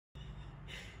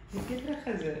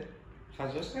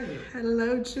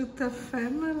Hello, Jutta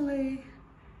family.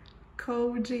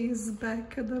 Kody is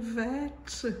back at the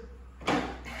vet.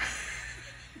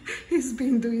 He's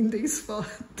been doing this for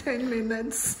 10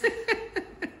 minutes.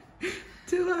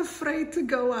 Too afraid to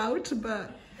go out,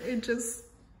 but he just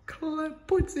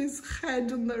puts his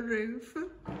head on the roof.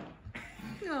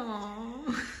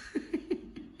 Aww.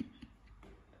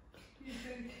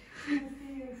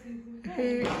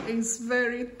 He is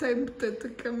very tempted to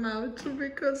come out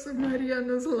because of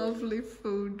Mariana's lovely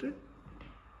food.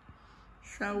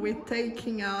 So we're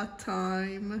taking our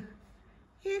time.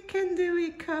 You can do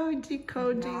it, Kody.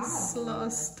 Kody's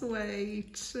lost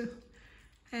weight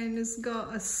and has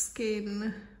got a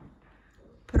skin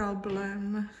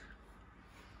problem.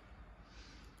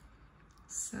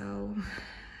 So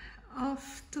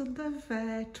off to the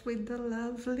vet with the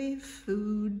lovely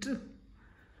food.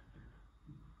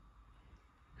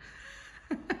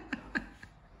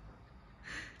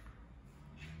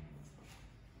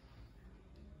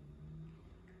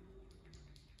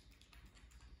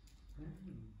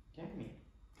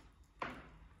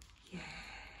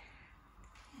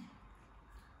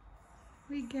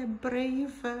 We get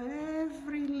braver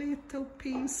every little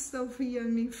piece of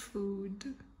yummy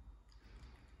food.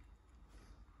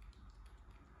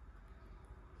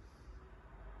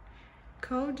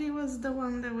 Kody was the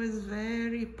one that was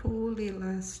very poorly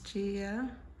last year,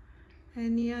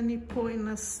 and Yanni put in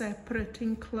a separate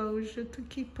enclosure to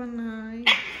keep an eye.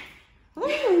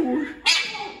 Oh!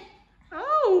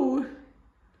 Oh!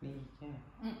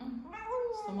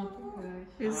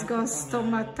 He's got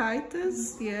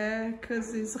stomatitis, yeah,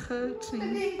 because he's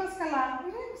hurting.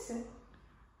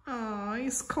 Oh,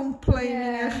 he's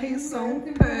complaining of his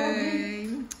own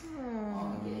pain.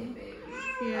 Oh.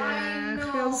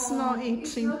 Yeah, he's not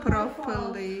eating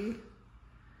properly.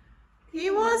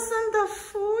 It wasn't the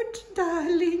food,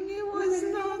 darling. It was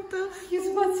not the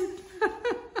food.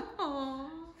 Oh.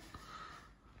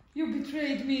 You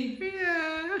betrayed me.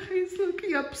 Yeah, he's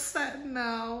looking upset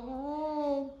now.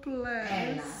 Oh,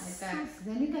 bless.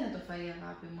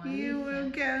 You will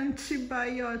get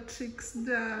antibiotics,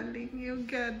 darling. You'll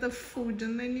get the food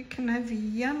and then you can have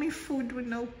yummy food with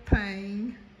no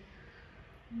pain.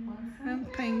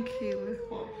 And painkiller.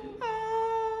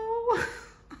 Oh,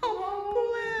 oh,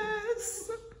 bless.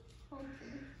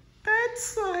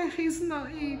 That's why he's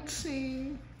not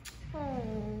eating.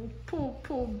 Oh,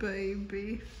 poor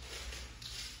baby.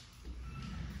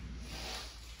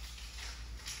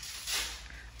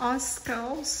 Oscar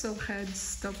also had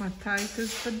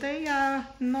stomatitis, but they are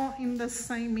not in the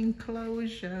same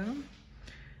enclosure.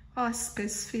 Oscar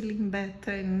is feeling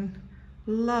better and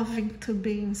loving to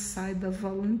be inside the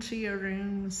volunteer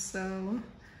room, so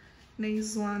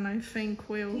this one I think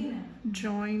will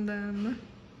join them.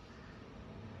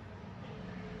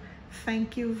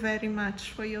 Thank you very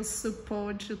much for your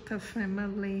support, Jutta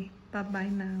family. Bye bye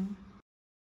now.